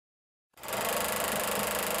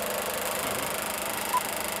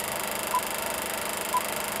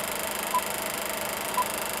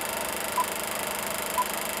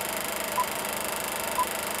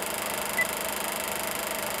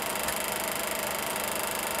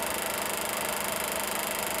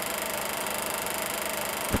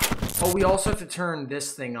Oh, we also have to turn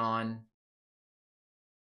this thing on.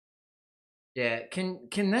 Yeah, can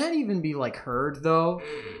that even be, like, heard, though?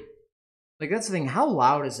 Like, that's the thing. How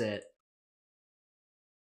loud is it?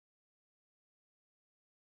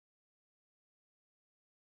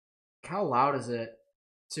 How loud is it?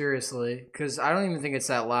 Seriously, because I don't even think it's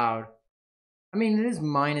that loud. I mean, it is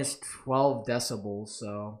minus 12 decibels,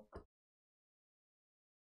 so...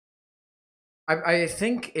 I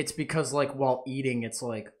think it's because, like, while eating, it's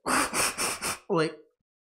like... like...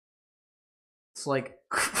 It's like...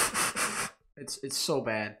 it's so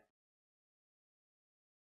bad.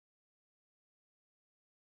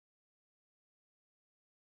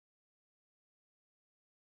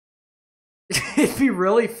 It'd be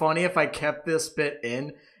really funny if I kept this bit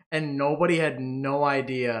in and nobody had no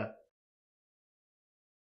idea.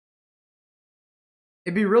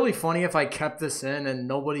 It'd be really funny if I kept this in and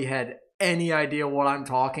nobody had any idea what I'm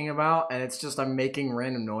talking about, and it's just I'm making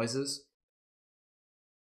random noises.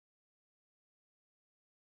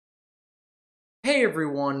 Hey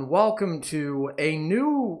everyone, welcome to a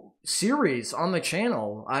new series on the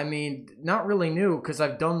channel. I mean, not really new because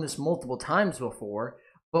I've done this multiple times before,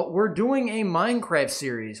 but we're doing a Minecraft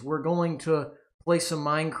series. We're going to play some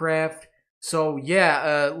Minecraft. So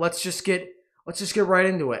yeah, let's just get right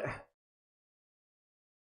into it.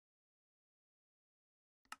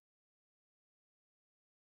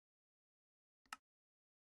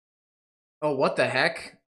 Oh, what the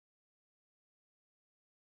heck?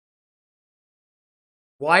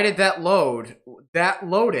 Why did that load? That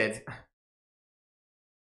loaded.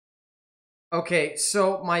 Okay,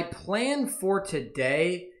 so my plan for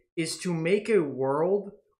today is to make a world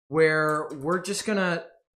where we're just gonna...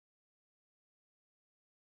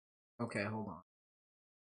 Okay, hold on.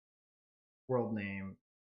 World name.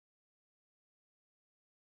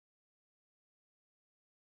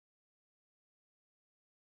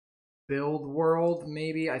 Build world,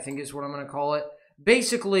 maybe, I think is what I'm gonna call it.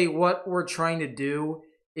 Basically, what we're trying to do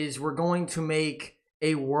is we're going to make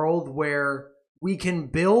a world where we can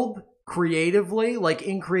build creatively. Like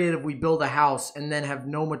in creative, we build a house and then have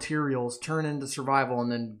no materials, turn into survival, and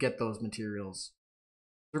then get those materials.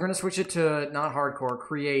 We're going to switch it to not hardcore,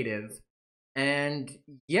 creative. And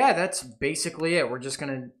yeah, that's basically it. We're just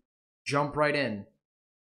going to jump right in.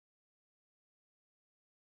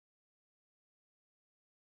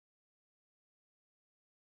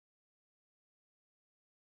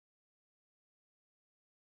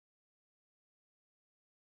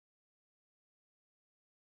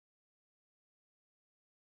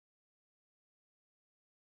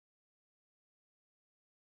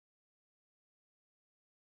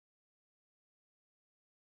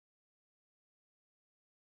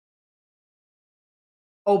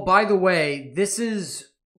 Oh, by the way, this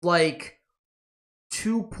is like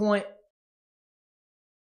 2.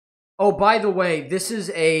 Oh, by the way, this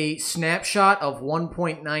is a snapshot of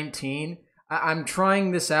 1.19. I'm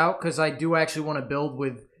trying this out because I do actually want to build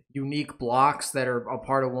with unique blocks that are a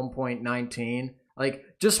part of 1.19. Like,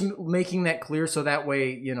 just making that clear so that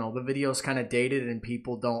way, you know, the video's kind of dated and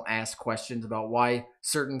people don't ask questions about why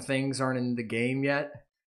certain things aren't in the game yet.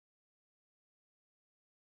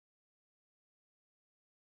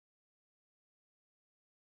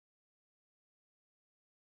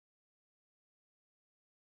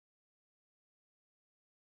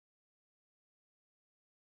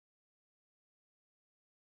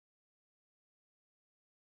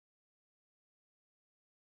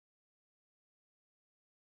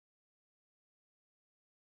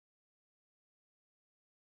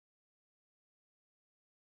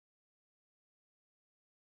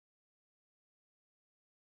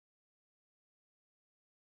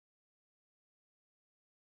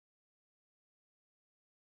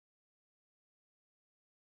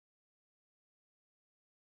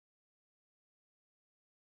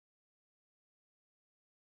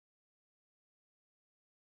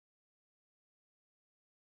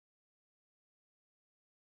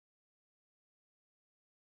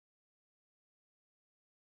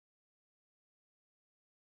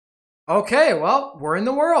 Okay, well, we're in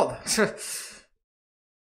the world.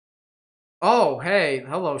 Oh, hey,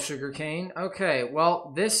 hello, sugarcane. Okay,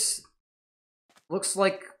 well, this looks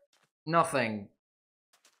like nothing.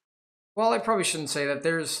 Well, I probably shouldn't say that.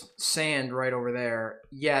 There's sand right over there.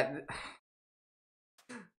 Yeah.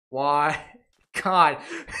 Why? God.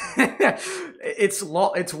 It's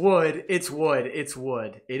wood. It's wood. It's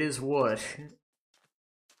wood. It is wood.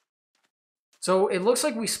 So it looks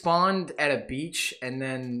like we spawned at a beach, and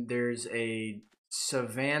then there's a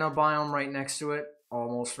savanna biome right next to it.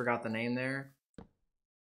 Almost forgot the name there.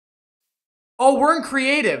 Oh, we're in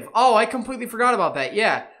creative. Oh, I completely forgot about that.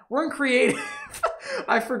 Yeah, we're in creative.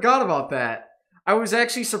 I forgot about that. I was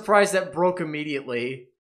actually surprised that broke immediately.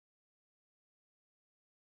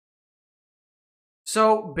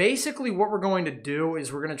 So basically what we're going to do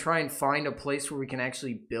is we're going to try and find a place where we can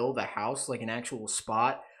actually build a house, like an actual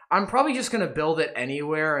spot. I'm probably just going to build it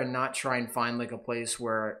anywhere and not try and find like a place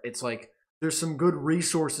where it's like there's some good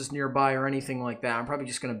resources nearby or anything like that. I'm probably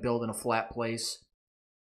just going to build in a flat place.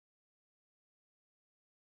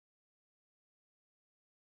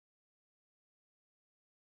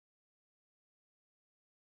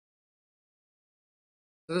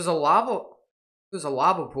 So there's a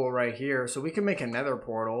lava pool right here, so we can make a nether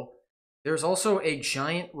portal. There's also a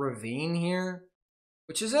giant ravine here,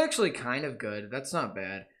 which is actually kind of good. That's not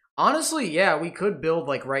bad. Honestly, yeah, we could build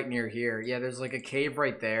like right near here. Yeah, there's like a cave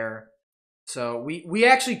right there. So we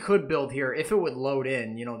actually could build here if it would load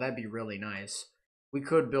in, you know, that'd be really nice. We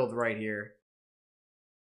could build right here.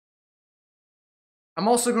 I'm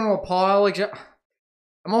also going to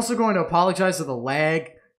apologize for the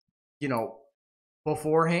lag, you know,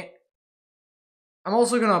 beforehand. I'm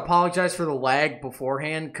also going to apologize for the lag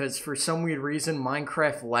beforehand because for some weird reason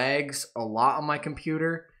Minecraft lags a lot on my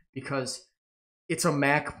computer because it's a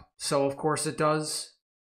Mac, so of course it does.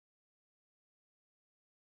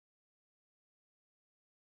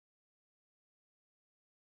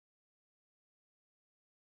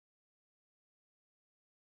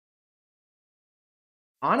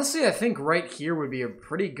 Honestly, I think right here would be a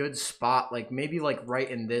pretty good spot, like maybe like right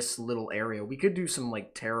in this little area. We could do some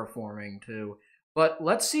like terraforming too. But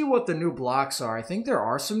let's see what the new blocks are. I think there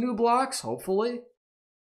are some new blocks, hopefully.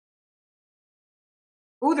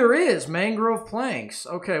 Oh, there is! Mangrove planks.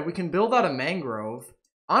 Okay, we can build out of mangrove.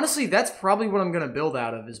 Honestly, that's probably what I'm going to build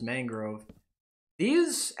out of, is mangrove.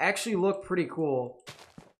 These actually look pretty cool.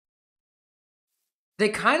 They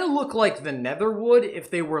kind of look like the nether wood if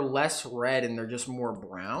they were less red and they're just more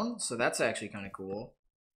brown. So that's actually kind of cool.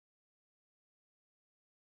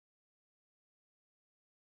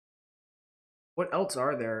 What else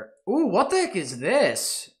are there? Ooh, what the heck is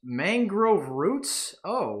this? Mangrove roots?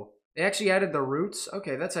 Oh, they actually added the roots?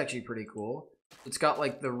 Okay, that's actually pretty cool. It's got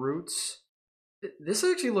like the roots. This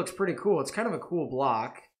actually looks pretty cool. It's kind of a cool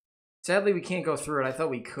block. Sadly, we can't go through it. I thought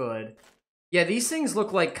we could. Yeah, these things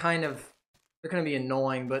look like kind of... They're going to be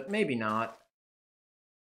annoying, but maybe not.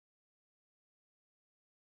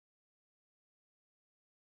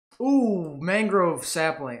 Ooh, mangrove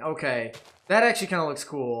sapling. Okay. That actually kind of looks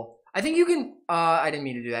cool. I think you can... I didn't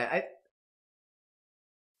mean to do that.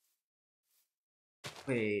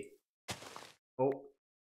 Wait. Oh.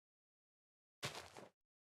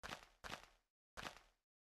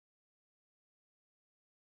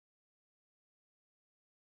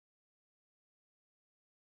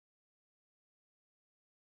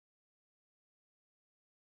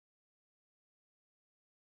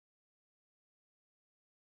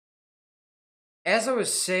 As I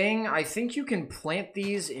was saying, I think you can plant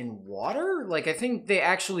these in water? Like, I think they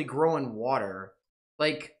actually grow in water.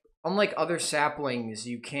 Like, unlike other saplings,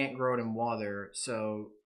 you can't grow it in water. So,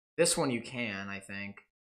 this one you can, I think.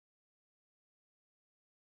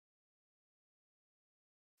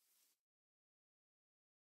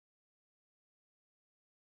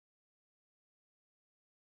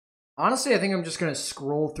 Honestly, I think I'm just going to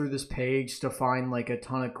scroll through this page to find, like, a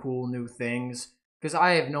ton of cool new things. Because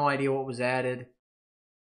I have no idea what was added.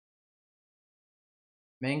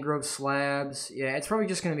 Mangrove slabs. Yeah, it's probably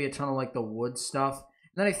just going to be a ton of, like, the wood stuff.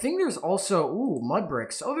 And then I think there's also... Ooh, mud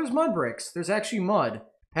bricks. Oh, there's mud bricks. There's actually mud.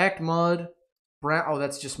 Packed mud. Brown... Oh,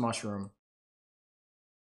 that's just mushroom.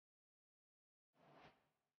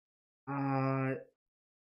 Uh...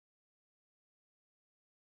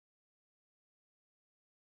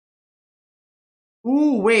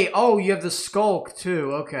 Ooh, wait. Oh, you have the skulk,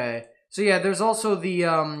 too. Okay. So, yeah, there's also the...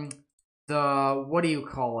 What do you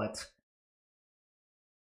call it?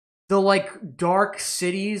 The, like, dark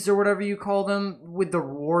cities or whatever you call them with the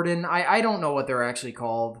warden. I don't know what they're actually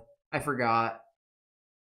called. I forgot.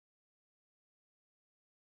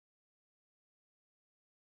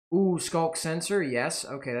 Ooh, Skulk Sensor, yes.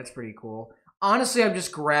 Okay, that's pretty cool. Honestly, I'm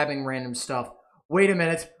just grabbing random stuff. Wait a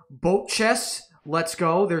minute. Boat chests? Let's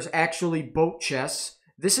go. There's actually boat chests.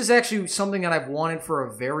 This is actually something that I've wanted for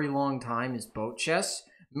a very long time, is boat chests.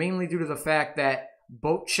 Mainly due to the fact that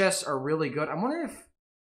boat chests are really good. I'm wondering if...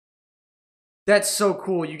 That's so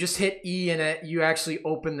cool. You just hit E and it, you actually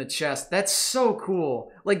open the chest. That's so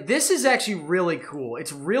cool. Like, this is actually really cool.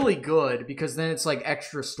 It's really good because then it's like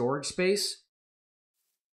extra storage space.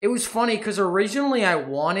 It was funny because originally I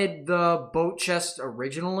wanted the boat chest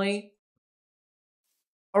originally.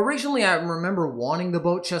 Originally, I remember wanting the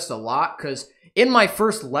boat chest a lot because in my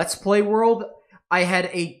first Let's Play world, I had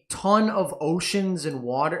a ton of oceans and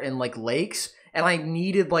water and like lakes, and I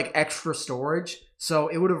needed like extra storage, so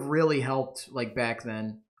it would have really helped like back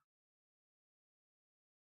then.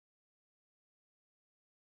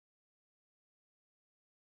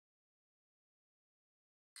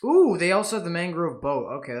 Ooh, they also have the mangrove boat.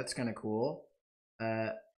 Okay, that's kind of cool. Uh,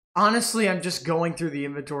 honestly, I'm just going through the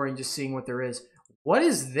inventory and just seeing what there is. What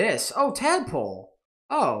is this? Oh, tadpole.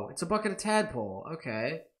 Oh, it's a bucket of tadpole.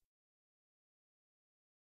 Okay.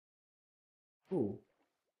 Ooh.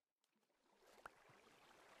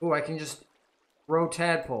 Ooh, I can just throw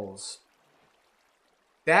tadpoles.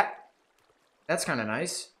 That's kind of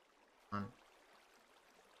nice.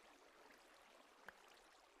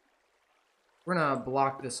 We're gonna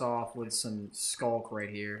block this off with some skulk right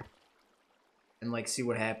here. And, like, see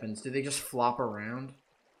what happens. Do they just flop around?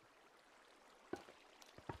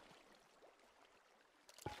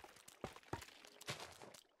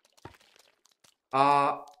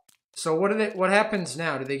 So what happens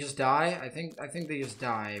now? Do they just die? I think they just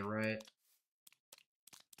die, right?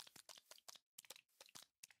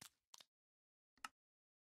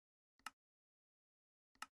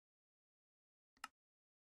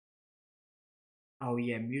 Oh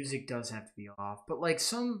yeah, music does have to be off. But like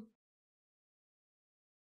some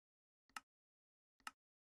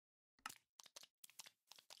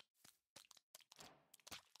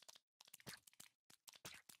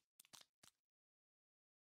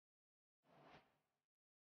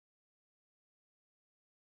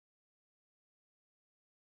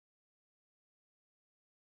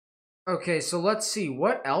Okay, so let's see.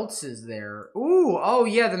 What else is there? Ooh, oh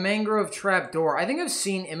yeah, the mangrove trap door. I think I've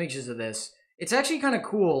seen images of this. It's actually kind of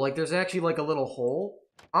cool. Like, there's actually, like, a little hole.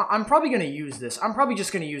 I'm probably going to use this. I'm probably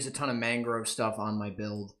just going to use a ton of mangrove stuff on my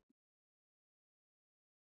build.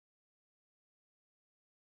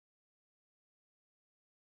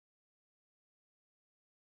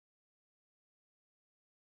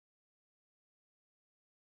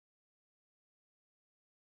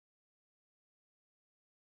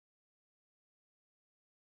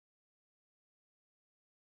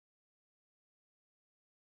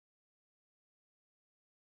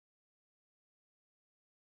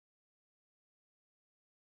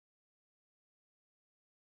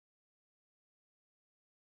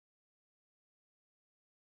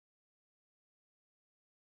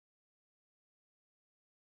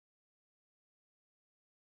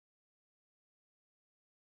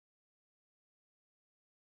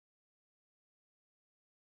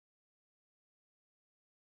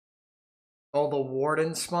 Oh, the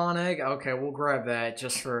warden spawn egg? Okay, we'll grab that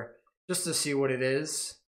just to see what it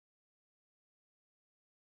is.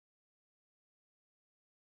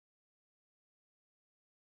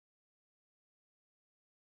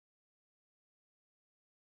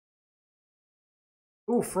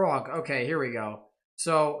 Ooh, frog. Okay, here we go.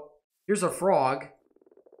 So, here's a frog.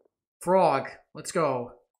 Frog. Let's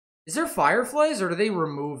go. Is there fireflies, or do they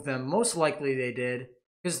remove them? Most likely they did.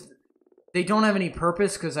 Because they don't have any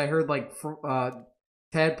purpose, because I heard, like,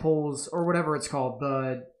 tadpoles, or whatever it's called,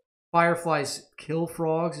 the fireflies kill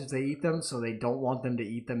frogs if they eat them, so they don't want them to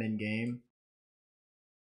eat them in-game.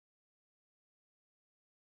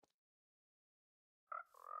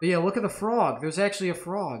 But yeah, look at the frog. There's actually a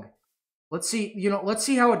frog. Let's see, let's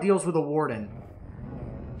see how it deals with a warden.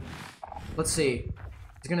 Let's see.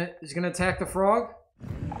 He's gonna attack the frog.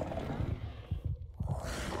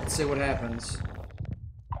 Let's see what happens.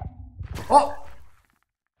 Oh!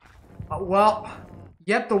 Well,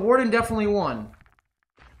 yep, the warden definitely won.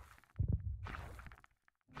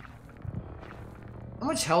 How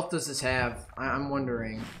much health does this have? I'm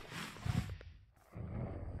wondering.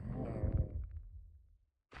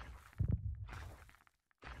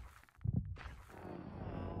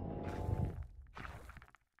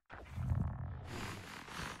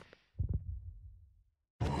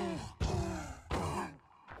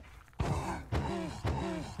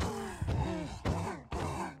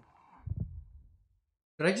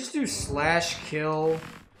 Did I just do slash kill?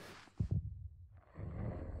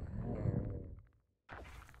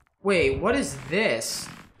 Wait, what is this?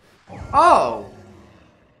 Oh!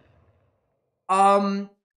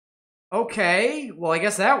 Okay. Well, I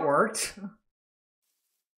guess that worked.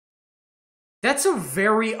 That's a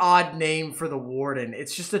very odd name for the warden.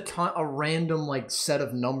 It's just a random, like, set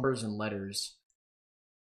of numbers and letters.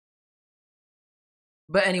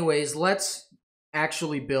 But anyways, let's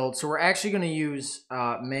actually build. So we're actually going to use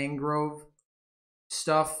mangrove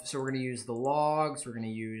stuff. So we're going to use the logs. We're going to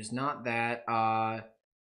use not that.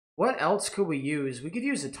 What else could we use? We could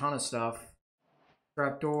use a ton of stuff.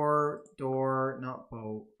 Trapdoor, door, not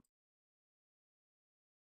boat.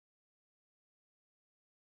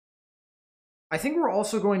 I think we're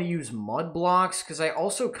also going to use mud blocks because I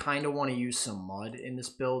also kind of want to use some mud in this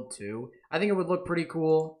build too. I think it would look pretty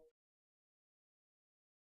cool.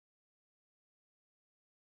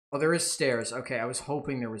 Oh, there is stairs. Okay, I was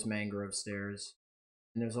hoping there was mangrove stairs.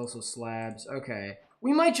 And there's also slabs. Okay.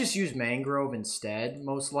 We might just use mangrove instead,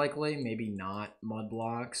 most likely. Maybe not mud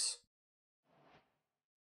blocks.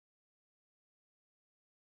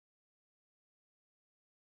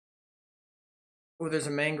 Oh, there's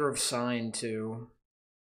a mangrove sign too.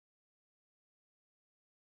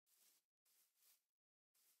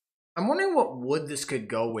 I'm wondering what wood this could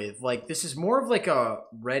go with. Like, this is more of like a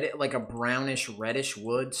like a brownish reddish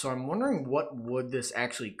wood. So I'm wondering what wood this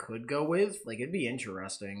actually could go with. Like, it'd be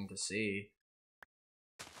interesting to see.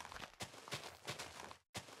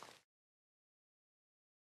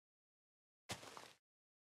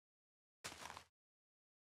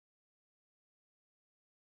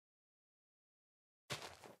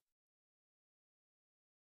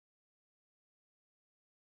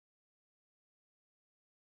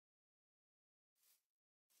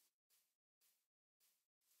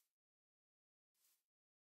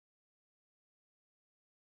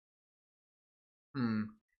 Hmm.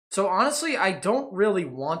 So honestly, I don't really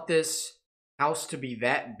want this house to be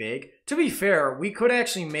that big. To be fair, we could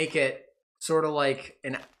actually make it sort of like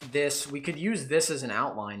this. We could use this as an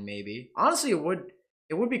outline, maybe. Honestly, it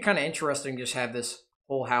would be kind of interesting to just have this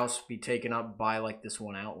whole house be taken up by like this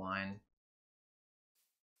one outline.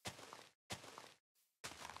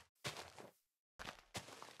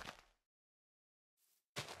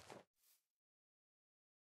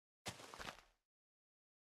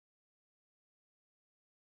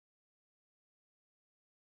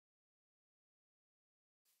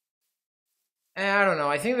 I don't know.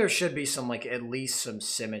 I think there should be some like at least some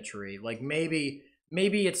symmetry. Like maybe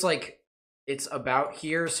it's like it's about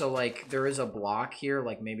here, so like there is a block here.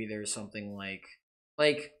 Like maybe there's something like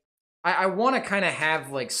I want to kind of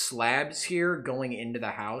have like slabs here going into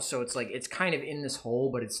the house, so it's like it's kind of in this hole,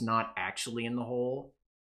 but it's not actually in the hole.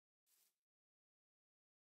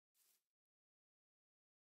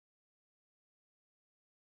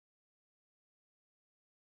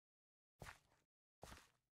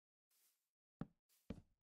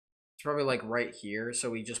 It's probably like right here, so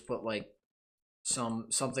we just put like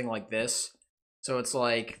something like this. So it's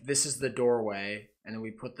like this is the doorway, and then we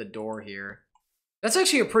put the door here. That's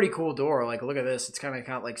actually a pretty cool door. Like, look at this. It's kind of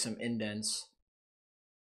got like some indents.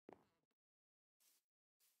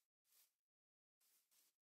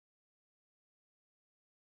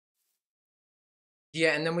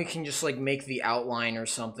 Yeah, and then we can just like make the outline or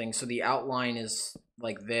something. So the outline is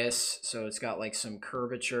like this. So it's got like some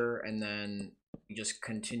curvature, and then we just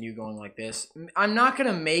continue going like this. I'm not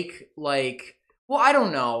gonna make like, well, I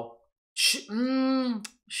don't know.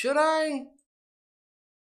 Should I?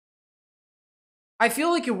 I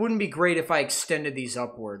feel like it wouldn't be great if I extended these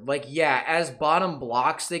upward. Like, yeah, as bottom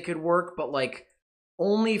blocks they could work, but like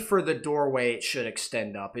only for the doorway it should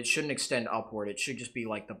extend up. It shouldn't extend upward. It should just be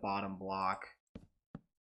like the bottom block.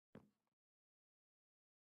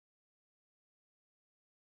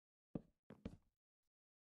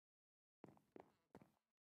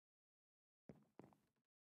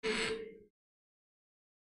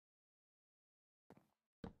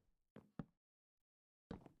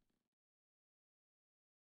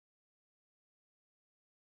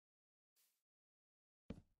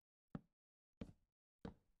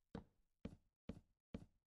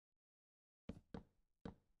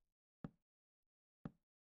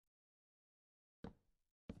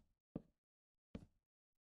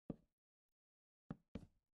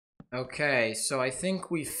 Okay, so I think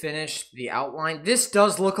we finished the outline. This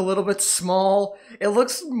does look a little bit small. It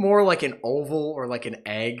looks more like an oval or like an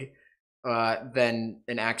egg than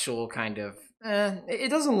an actual kind of... it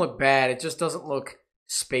doesn't look bad. It just doesn't look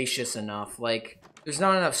spacious enough. Like, there's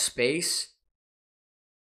not enough space.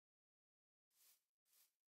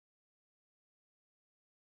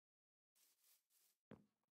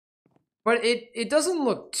 But it doesn't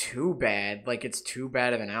look too bad. Like, it's too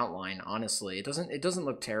bad of an outline, honestly. It doesn't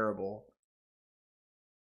look terrible.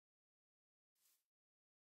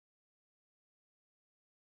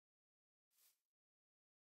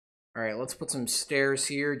 All right, let's put some stairs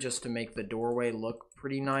here just to make the doorway look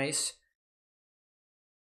pretty nice.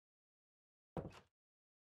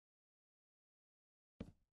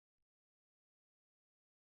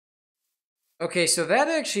 Okay, so that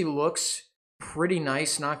actually looks pretty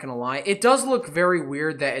nice, not gonna lie. It does look very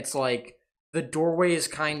weird that it's like the doorway is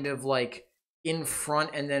kind of like in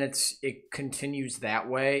front and then it continues that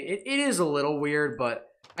way. It is a little weird, but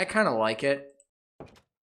I kind of like it.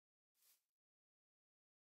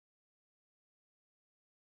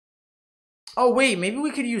 Oh, wait, maybe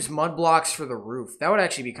we could use mud blocks for the roof. That would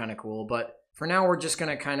actually be kind of cool, but for now, we're just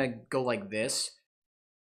gonna kind of go like this.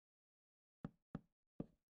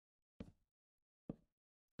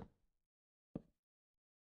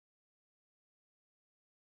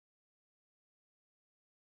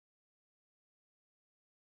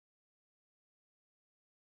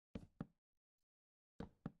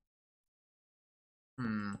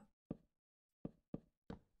 Hmm.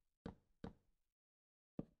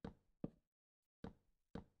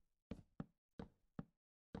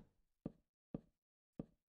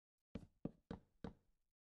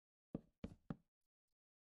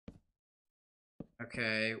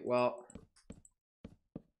 Okay, well...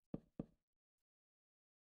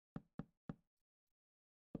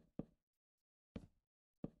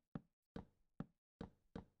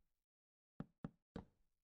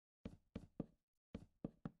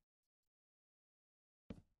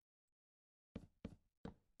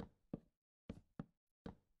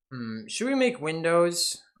 should we make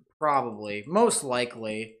windows? Probably. Most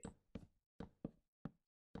likely.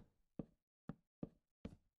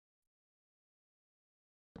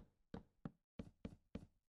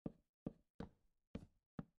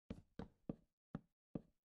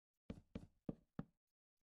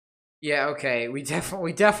 Yeah, okay. We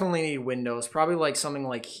definitely need windows. Probably like something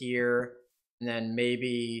like here, and then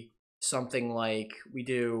maybe something like we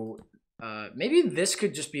do maybe this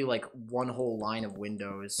could just be like one whole line of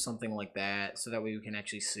windows, something like that, so that way we can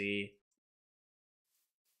actually see.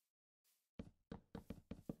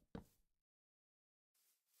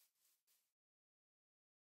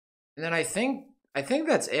 And then I think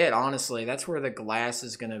that's it, honestly. That's where the glass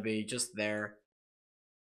is gonna be, just there.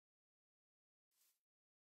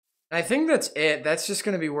 And I think that's it. That's just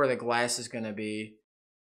gonna be where the glass is gonna be.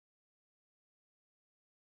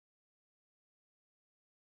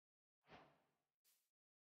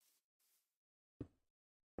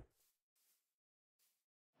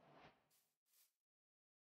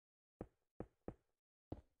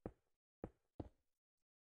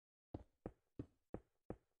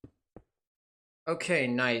 Okay,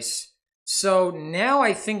 nice. So now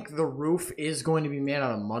I think the roof is going to be made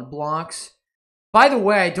out of mud blocks. By the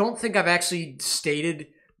way, I don't think I've actually stated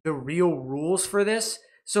the real rules for this.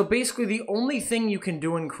 So basically, the only thing you can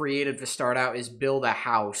do in creative to start out is build a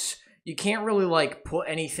house. You can't really like put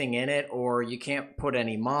anything in it, or you can't put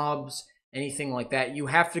any mobs, anything like that. You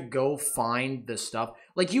have to go find the stuff.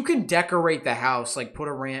 Like you can decorate the house, like put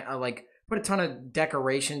a ton of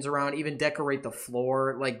decorations around, even decorate the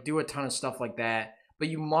floor, like do a ton of stuff like that. But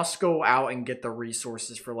you must go out and get the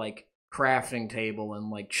resources for like crafting table and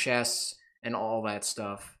like chests and all that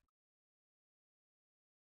stuff.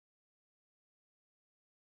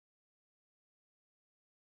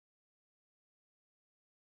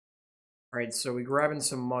 All right, so we grabbing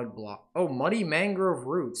some mud block. Oh, muddy mangrove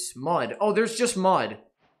roots. Mud. Oh, there's just mud.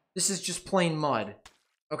 This is just plain mud.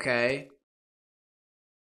 Okay.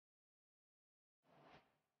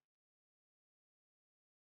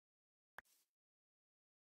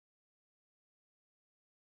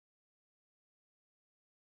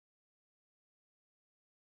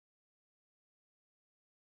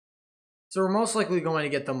 So we're most likely going to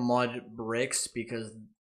get the mud bricks because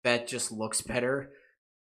that just looks better.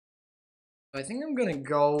 I think I'm gonna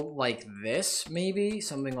go like this, maybe.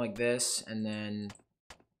 Something like this, and then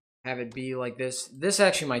have it be like this. This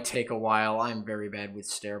actually might take a while. I'm very bad with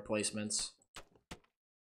stair placements.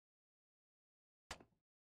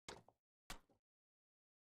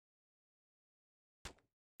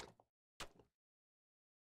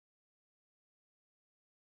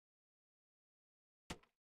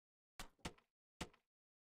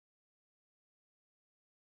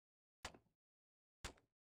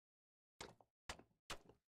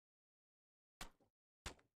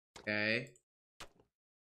 Okay.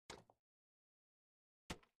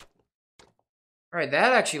 Alright,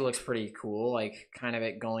 that actually looks pretty cool. Like, kind of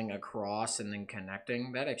it going across and then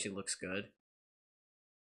connecting. That actually looks good.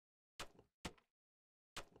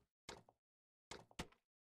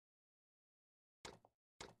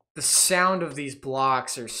 The sound of these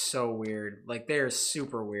blocks are so weird. Like, they are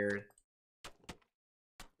super weird.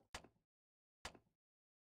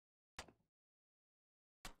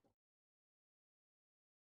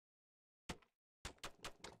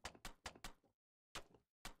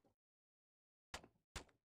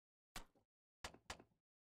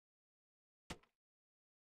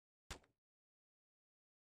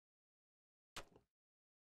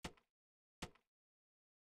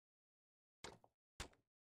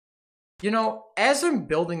 You know, as I'm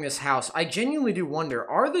building this house, I genuinely do wonder,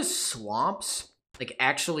 are the swamps, like,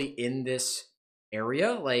 actually in this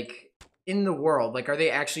area? Like, in the world. Like, are they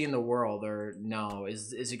actually in the world, or no?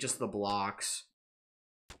 Is it just the blocks?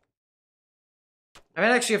 I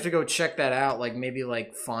might actually have to go check that out. Like, maybe,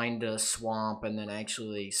 like, find a swamp and then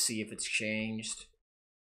actually see if it's changed.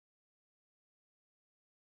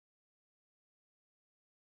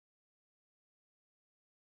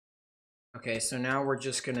 Okay, so now we're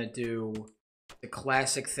just gonna do the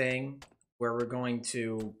classic thing where we're going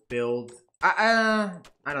to build. I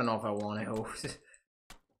don't know if I want to.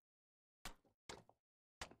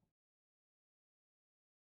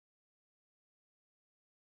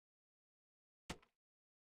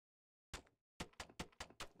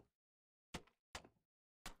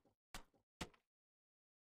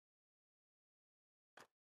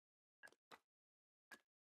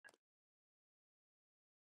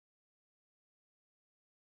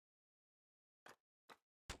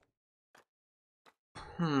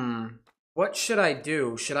 What should I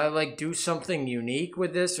do? Should I, like, do something unique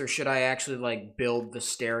with this, or should I actually, like, build the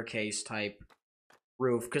staircase type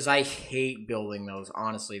roof? Because I hate building those,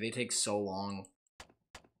 honestly. They take so long.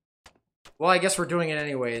 Well, I guess we're doing it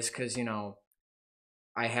anyways, because, you know,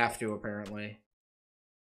 I have to, apparently.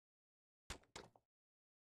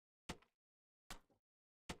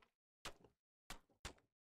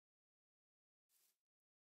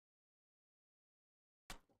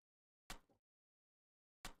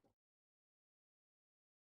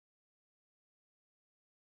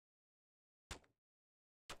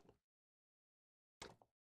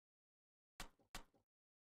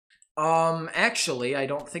 Actually, I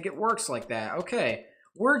don't think it works like that. Okay,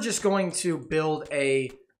 we're just going to build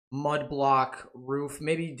a mud block roof.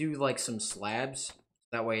 Maybe do, like, some slabs.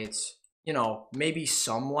 That way it's, you know, maybe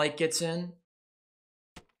some light gets in.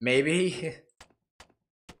 Maybe.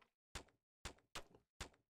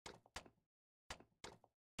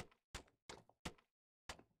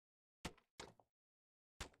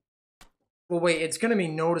 Well, wait, it's gonna be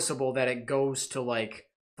noticeable that it goes to, like,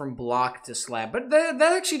 from block to slab. But that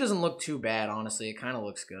actually doesn't look too bad, honestly. It kind of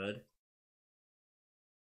looks good.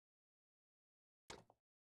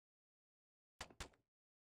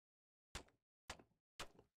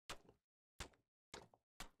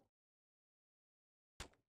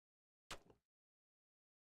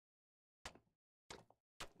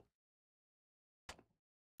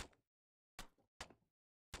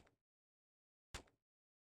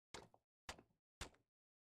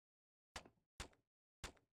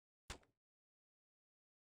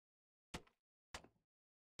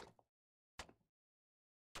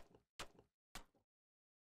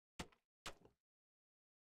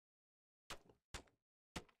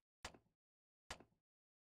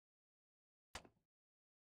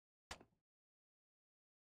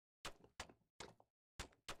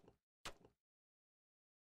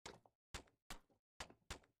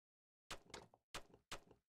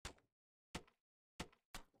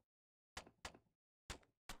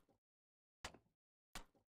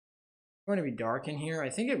 Going to be dark in here? I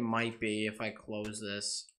think it might be if I close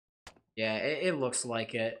this. Yeah, it looks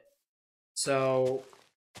like it. So,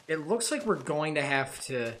 it looks like we're going to have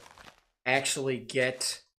to actually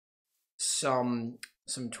get some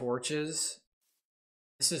torches.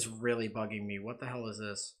 This is really bugging me. What the hell is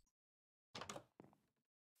this?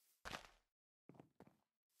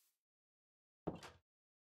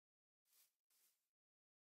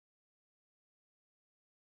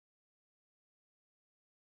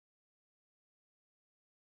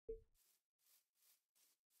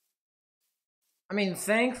 I mean,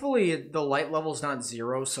 thankfully, the light level's not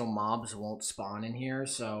 0, so mobs won't spawn in here,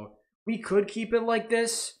 so we could keep it like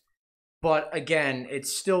this, but again,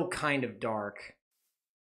 it's still kind of dark.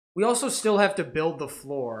 We also still have to build the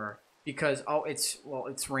floor, because, oh, it's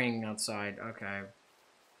raining outside, okay.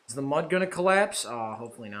 Is the mud gonna collapse? Oh,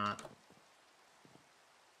 hopefully not.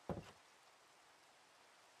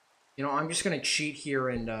 You know, I'm just gonna cheat here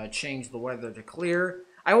and change the weather to clear.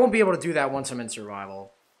 I won't be able to do that once I'm in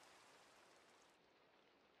survival.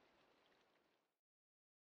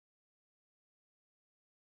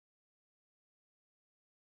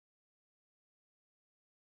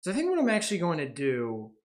 So I think what I'm actually going to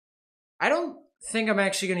do, I don't think I'm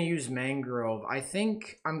actually going to use mangrove. I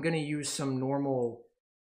think I'm going to use some normal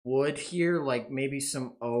wood here, like maybe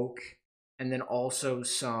some oak, and then also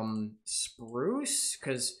some spruce,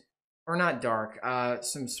 because, or not dark,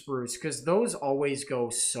 some spruce, because those always go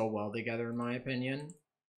so well together, in my opinion.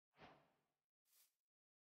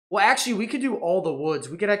 Well, actually, we could do all the woods.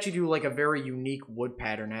 We could actually do, like, a very unique wood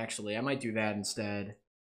pattern, actually. I might do that instead.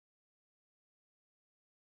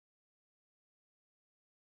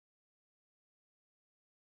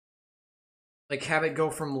 Like, have it go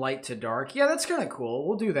from light to dark. Yeah, that's kind of cool.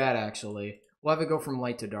 We'll do that, actually. We'll have it go from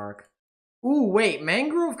light to dark. Ooh, wait,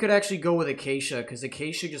 mangrove could actually go with acacia, because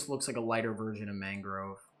acacia just looks like a lighter version of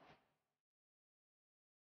mangrove.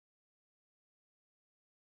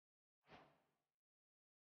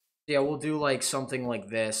 Yeah, we'll do like something like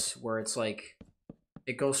this, where it's like,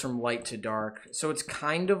 it goes from light to dark. So it's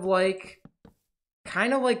kind of like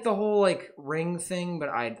the whole like ring thing, but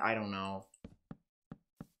I don't know.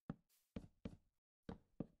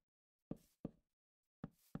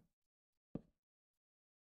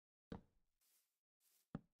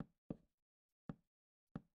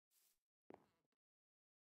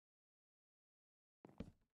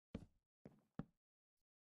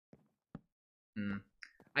 Hmm.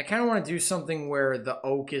 I kind of want to do something where the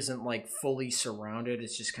oak isn't like fully surrounded.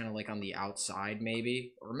 It's just kind of like on the outside,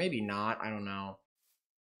 maybe. Or maybe not. I don't know.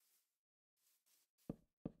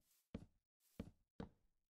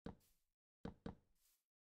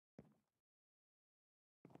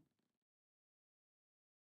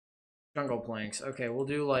 Jungle planks. Okay, we'll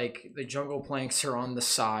do like the jungle planks are on the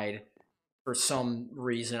side for some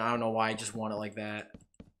reason. I don't know why. I just want it like that.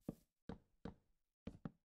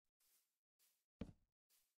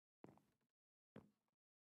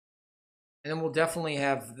 And then we'll definitely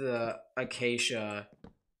have the acacia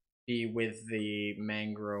be with the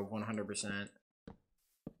mangrove 100%.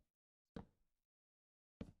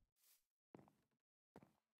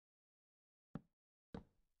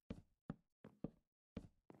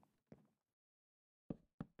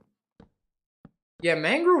 Yeah,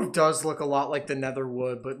 mangrove does look a lot like the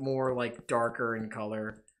netherwood, but more like darker in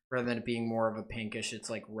color. Rather than it being more of a pinkish, it's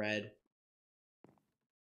like red.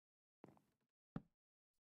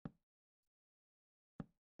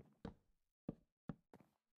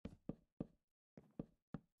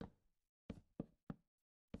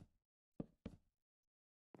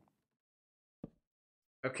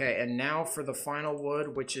 Okay, and now for the final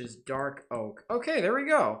wood, which is dark oak. Okay, there we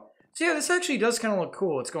go. So yeah, this actually does kind of look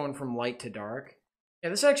cool. It's going from light to dark. Yeah,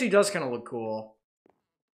 this actually does kind of look cool.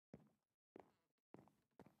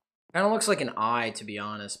 Kind of looks like an eye, to be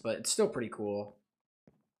honest, but it's still pretty cool.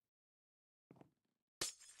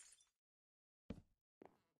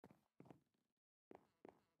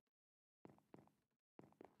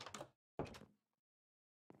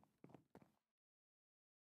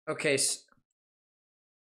 Okay,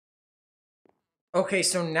 okay,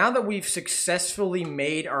 so now that we've successfully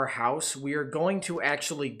made our house, we are going to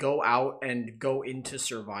actually go out and go into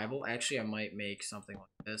survival. Actually, I might make something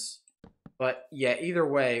like this. But yeah, either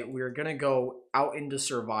way, we're going to go out into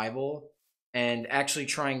survival and actually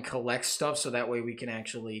try and collect stuff so that way we can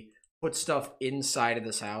actually put stuff inside of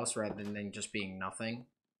this house rather than just being nothing.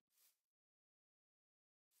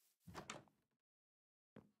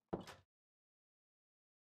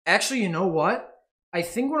 Actually, you know what? I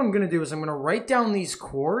think what I'm going to do is I'm going to write down these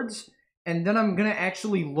chords, and then I'm going to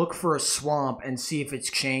actually look for a swamp and see if it's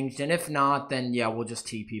changed. And if not, then yeah, we'll just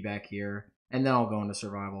TP back here. And then I'll go into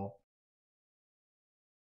survival.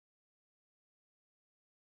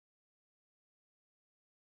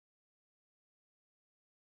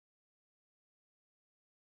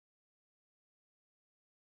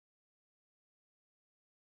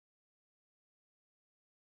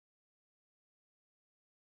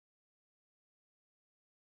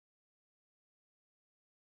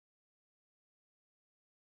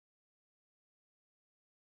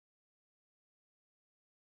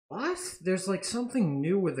 What? There's like something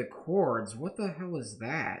new with the chords. What the hell is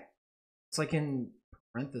that? It's like in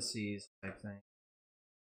parentheses, I think.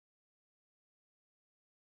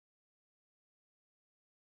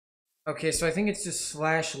 Okay, so I think it's just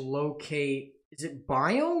slash locate. Is it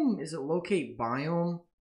biome? Is it locate biome?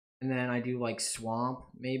 And then I do like swamp,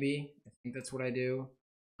 maybe. I think that's what I do.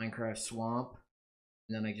 Minecraft swamp.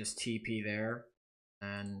 And then I just TP there.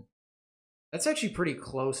 And that's actually pretty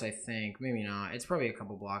close, I think. Maybe not. It's probably a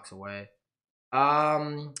couple blocks away.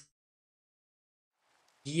 Um,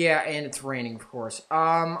 yeah, and it's raining, of course.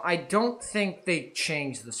 I don't think they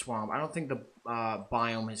changed the swamp. I don't think the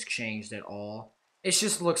biome has changed at all. It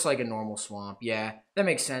just looks like a normal swamp. Yeah, that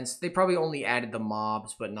makes sense. They probably only added the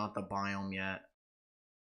mobs, but not the biome yet.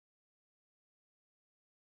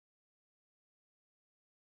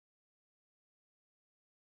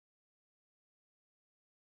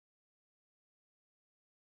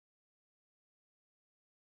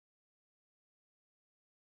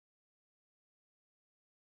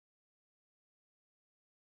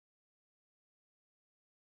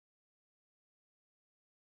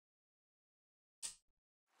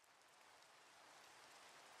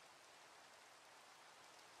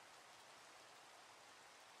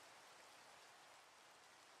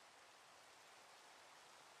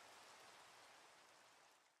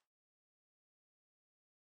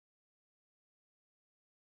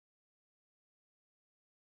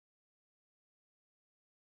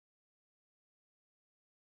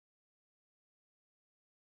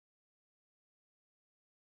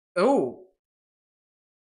 Oh.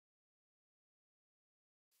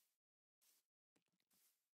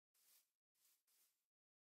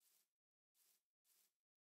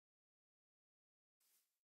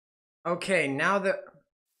 Okay, now that...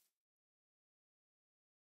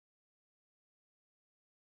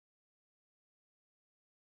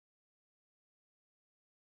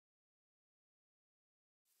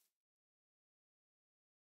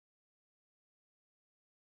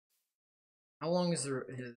 How long is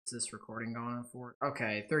this recording going on for?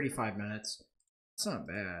 Okay, 35 minutes. It's not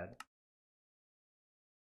bad.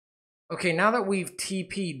 Okay, now that we've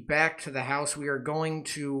TP'd back to the house, we are going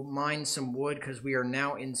to mine some wood because we are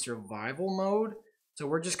now in survival mode. So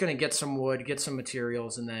we're just going to get some wood, get some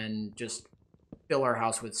materials, and then just fill our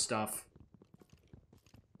house with stuff.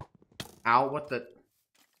 Ow, what the...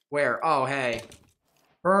 Where? Oh, hey.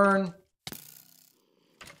 Burn.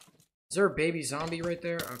 Is there a baby zombie right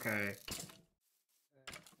there? Okay.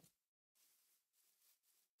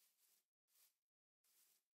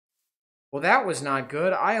 Well, that was not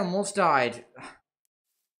good. I almost died.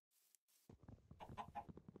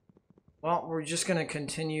 Well, we're just gonna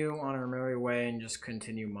continue on our merry way and just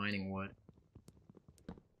continue mining wood.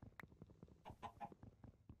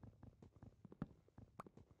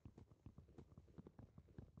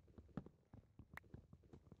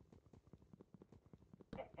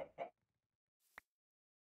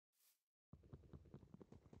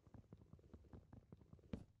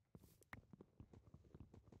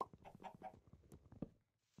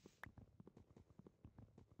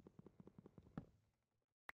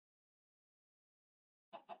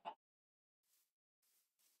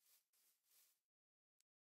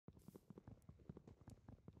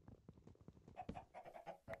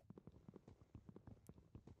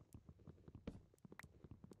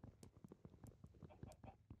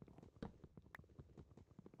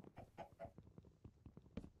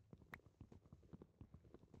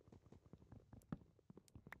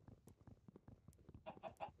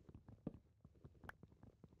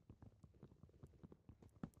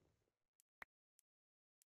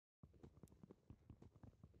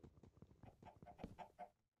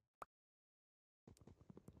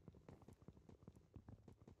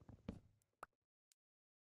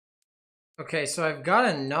 Okay, so I've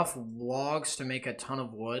got enough logs to make a ton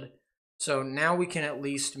of wood. So now we can at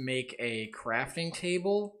least make a crafting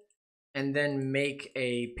table and then make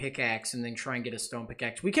a pickaxe and then try and get a stone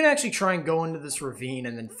pickaxe. We can actually try and go into this ravine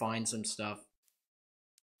and then find some stuff.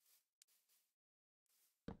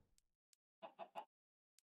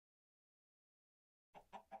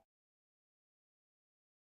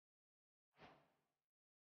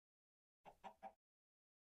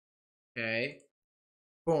 Okay.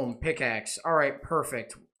 Boom, pickaxe. All right,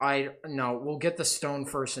 perfect. No, we'll get the stone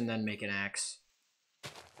first and then make an axe.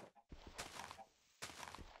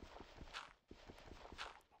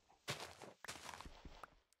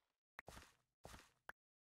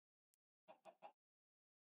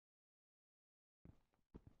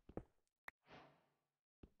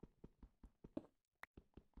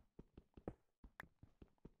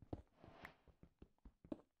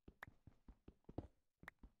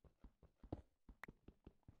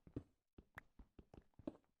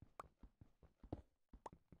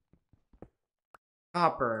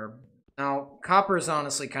 Copper. Now, copper is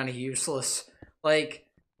honestly kind of useless. Like,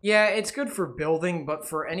 yeah, it's good for building, but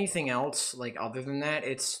for anything else, like, other than that,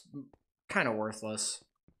 it's kind of worthless.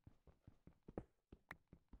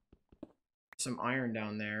 Some iron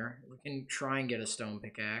down there. We can try and get a stone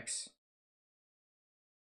pickaxe.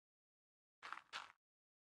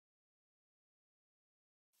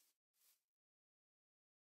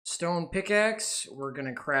 Stone pickaxe, we're going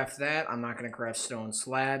to craft that. I'm not going to craft stone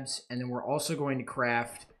slabs. And then we're also going to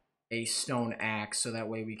craft a stone axe, so that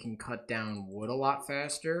way we can cut down wood a lot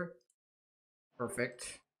faster.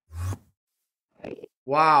 Perfect.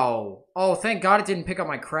 Wow. Oh, thank God it didn't pick up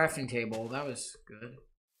my crafting table. That was good.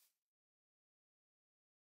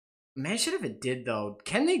 Imagine if it did, though.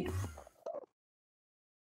 Can they...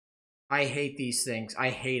 I hate these things. I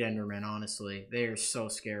hate Endermen, honestly. They are so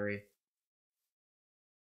scary.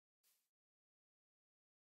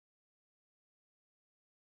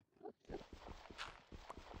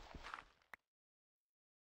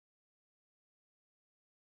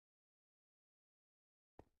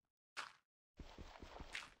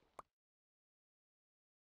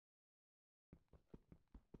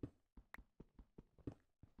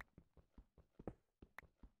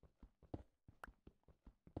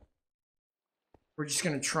 We're just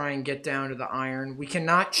going to try and get down to the iron. We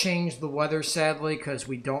cannot change the weather, sadly, because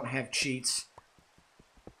we don't have cheats.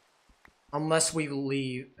 Unless we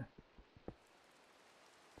leave.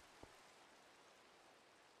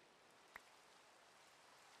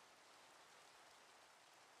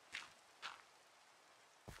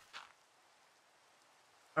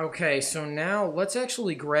 Okay, so now let's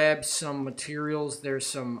actually grab some materials. There's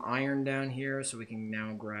some iron down here, so we can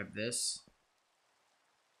now grab this.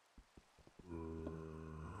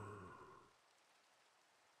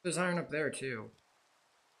 There's iron up there, too.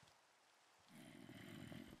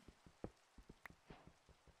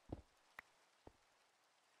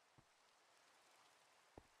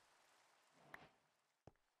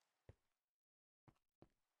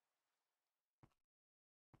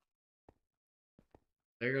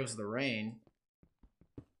 There goes the rain.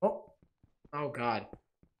 Oh. Oh, God.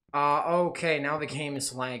 Okay, now the game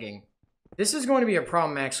is lagging. This is going to be a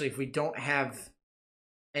problem, actually, if we don't have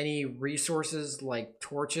any resources like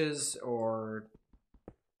torches or,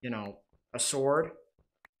 you know, a sword.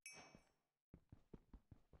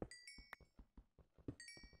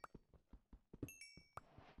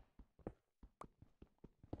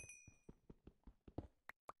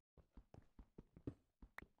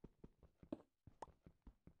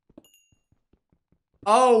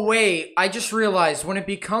 Oh, wait. I just realized when it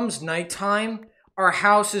becomes nighttime, our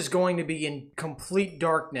house is going to be in complete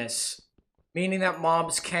darkness. Meaning that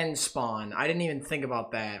mobs can spawn. I didn't even think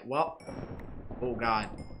about that. Well, oh god.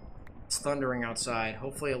 It's thundering outside.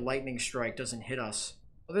 Hopefully a lightning strike doesn't hit us.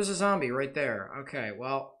 Oh, there's a zombie right there. Okay,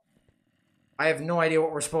 well. I have no idea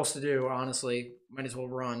what we're supposed to do, honestly. Might as well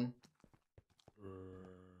run.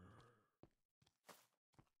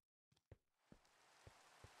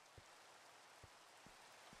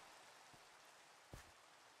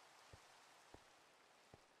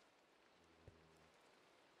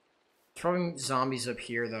 There's probably zombies up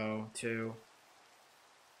here, though, too.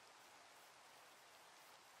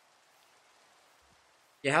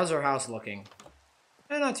 Yeah, how's our house looking?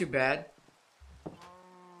 Not too bad.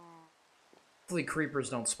 Hopefully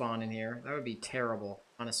creepers don't spawn in here. That would be terrible,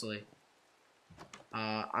 honestly.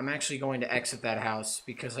 I'm actually going to exit that house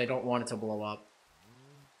because I don't want it to blow up.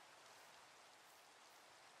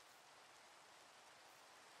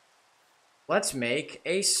 Let's make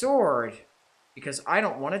a sword because I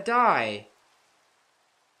don't want to die.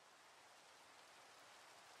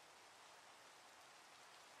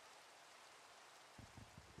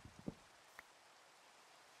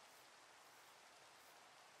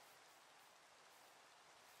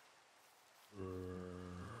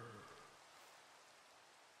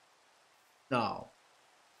 No.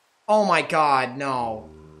 Oh my god, no.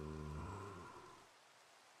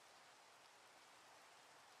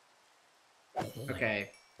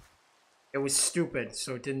 Okay. It was stupid,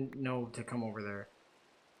 so it didn't know to come over there.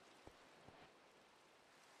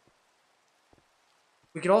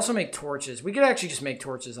 We could also make torches. We could actually just make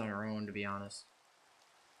torches on our own, to be honest.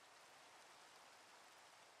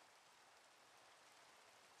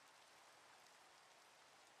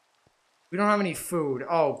 We don't have any food.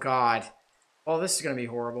 Oh god. Oh, this is gonna be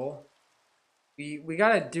horrible. We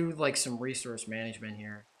gotta do, like, some resource management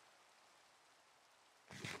here.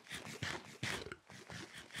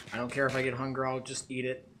 I don't care if I get hunger, I'll just eat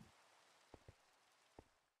it.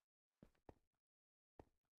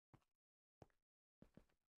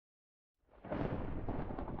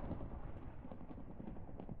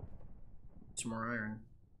 Some more iron.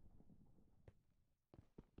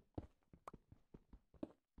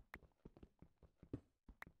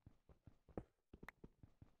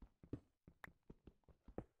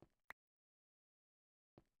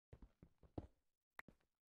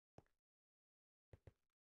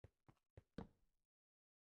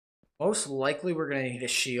 Most likely we're going to need a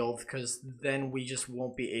shield, because then we just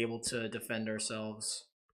won't be able to defend ourselves.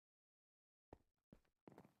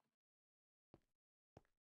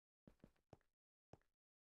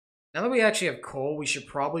 Now that we actually have coal, we should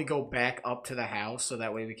probably go back up to the house, so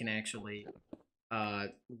that way we can actually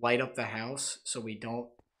light up the house, so we don't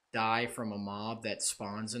die from a mob that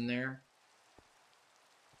spawns in there.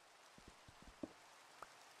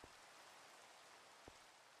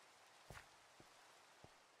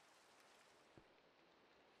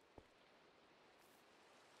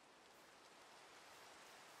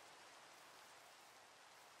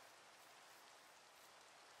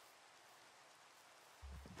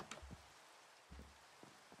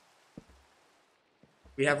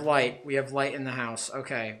 We have light. We have light in the house.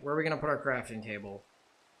 Okay, where are we going to put our crafting table?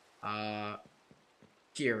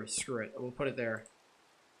 Here. Screw it. We'll put it there.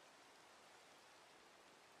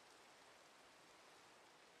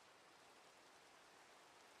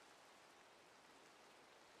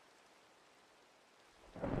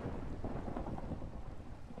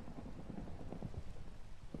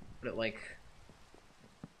 Put it, like,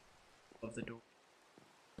 above the door.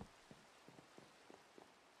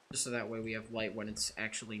 Just so that way we have light when it's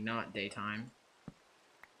actually not daytime.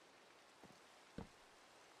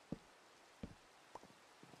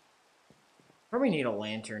 Probably need a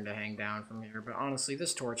lantern to hang down from here, but honestly,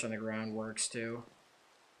 this torch on the ground works too.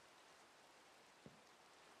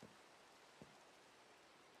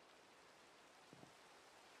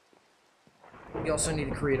 We also need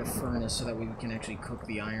to create a furnace so that we can actually cook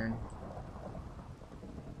the iron.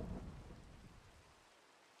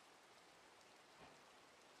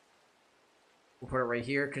 We'll put it right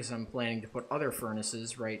here because I'm planning to put other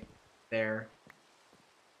furnaces right there.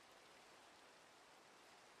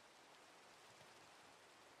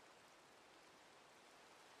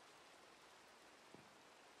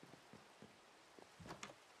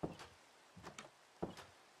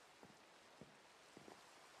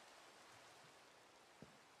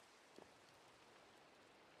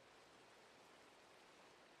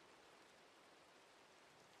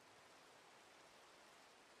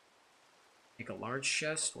 Make a large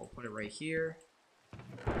chest. We'll put it right here.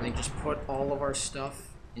 And then just put all of our stuff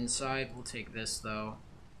inside. We'll take this, though.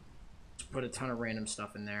 Just put a ton of random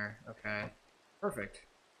stuff in there. Okay. Perfect.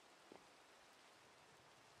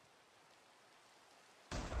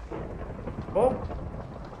 Oh!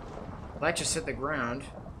 That just hit the ground.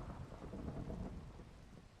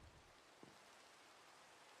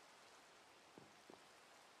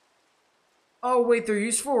 Oh, wait, they're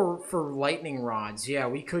useful for lightning rods. Yeah,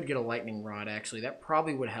 we could get a lightning rod, actually. That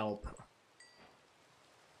probably would help.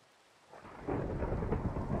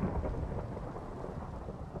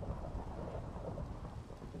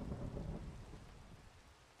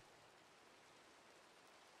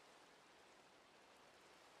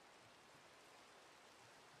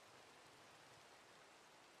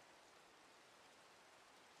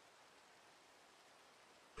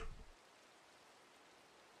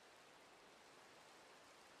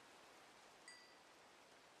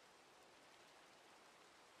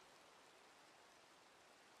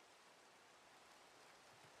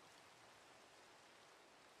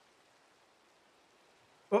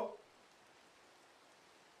 Oh!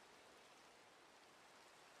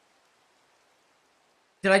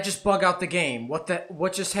 Did I just bug out the game?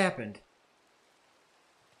 What just happened?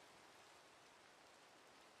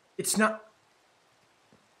 It's not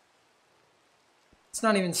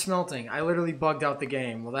even smelting. I literally bugged out the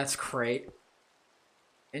game. Well, that's great.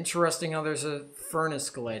 Interesting how there's a furnace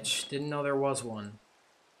glitch. Didn't know there was one.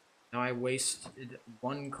 Now I wasted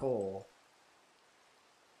 1 coal.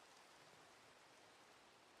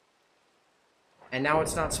 And now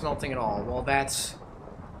it's not smelting at all. Well, that's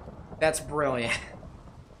brilliant.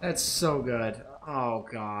 That's so good. Oh,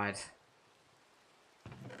 God.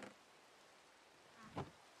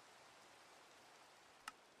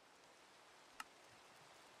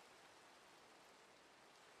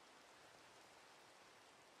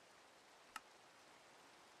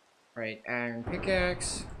 Right, iron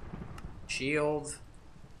pickaxe, shield,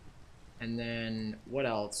 and then what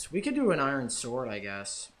else? We could do an iron sword, I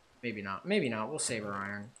guess. Maybe not. Maybe not. We'll save our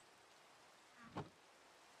iron.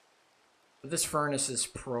 But this furnace is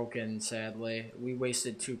broken, sadly. We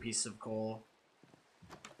wasted 2 pieces of coal.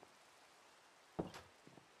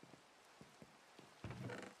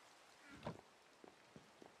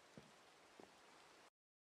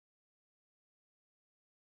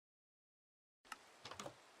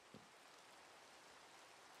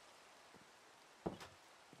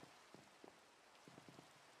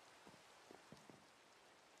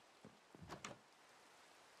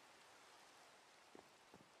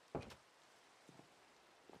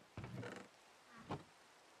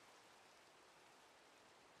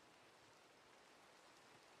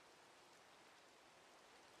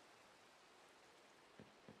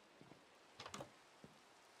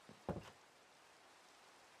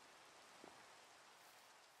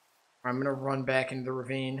 I'm gonna run back into the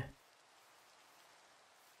ravine.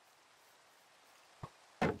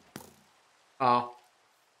 Oh.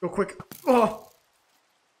 Go quick. Oh!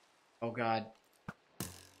 Oh, God.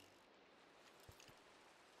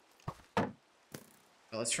 Well,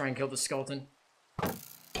 let's try and kill the skeleton.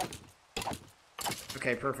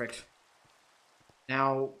 Okay, perfect.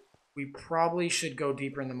 Now, we probably should go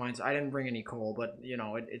deeper in the mines. I didn't bring any coal, but, you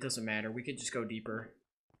know, it doesn't matter. We could just go deeper.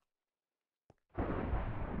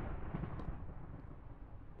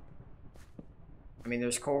 I mean,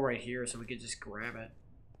 there's coal right here, so we could just grab it.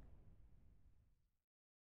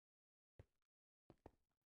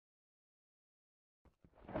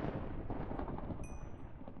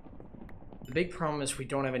 The big problem is we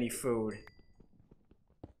don't have any food.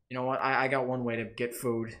 You know what? I got one way to get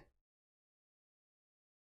food.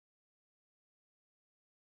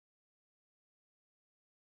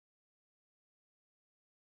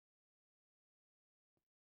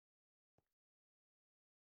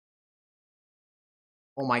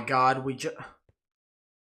 Oh my God, we just...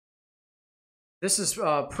 This is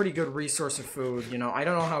a pretty good resource of food. You know, I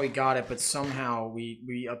don't know how we got it, but somehow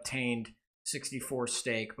we obtained 64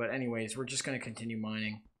 steak. But anyways, we're just going to continue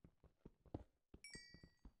mining.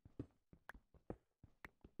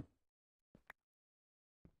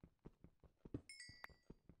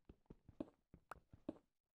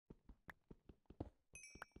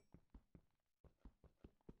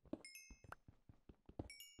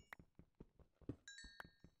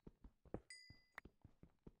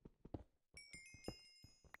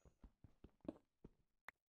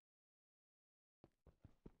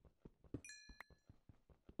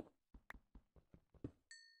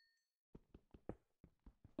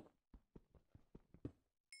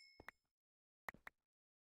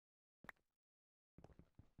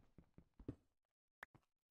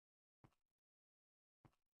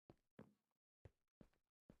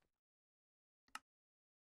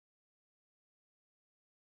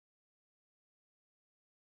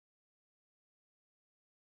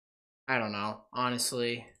 I don't know,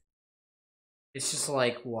 honestly. It's just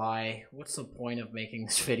like, why? What's the point of making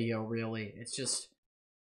this video, really? It's just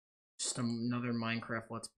another Minecraft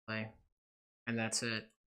Let's Play. And that's it.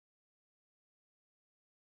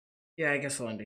 Yeah, I guess I'll end it.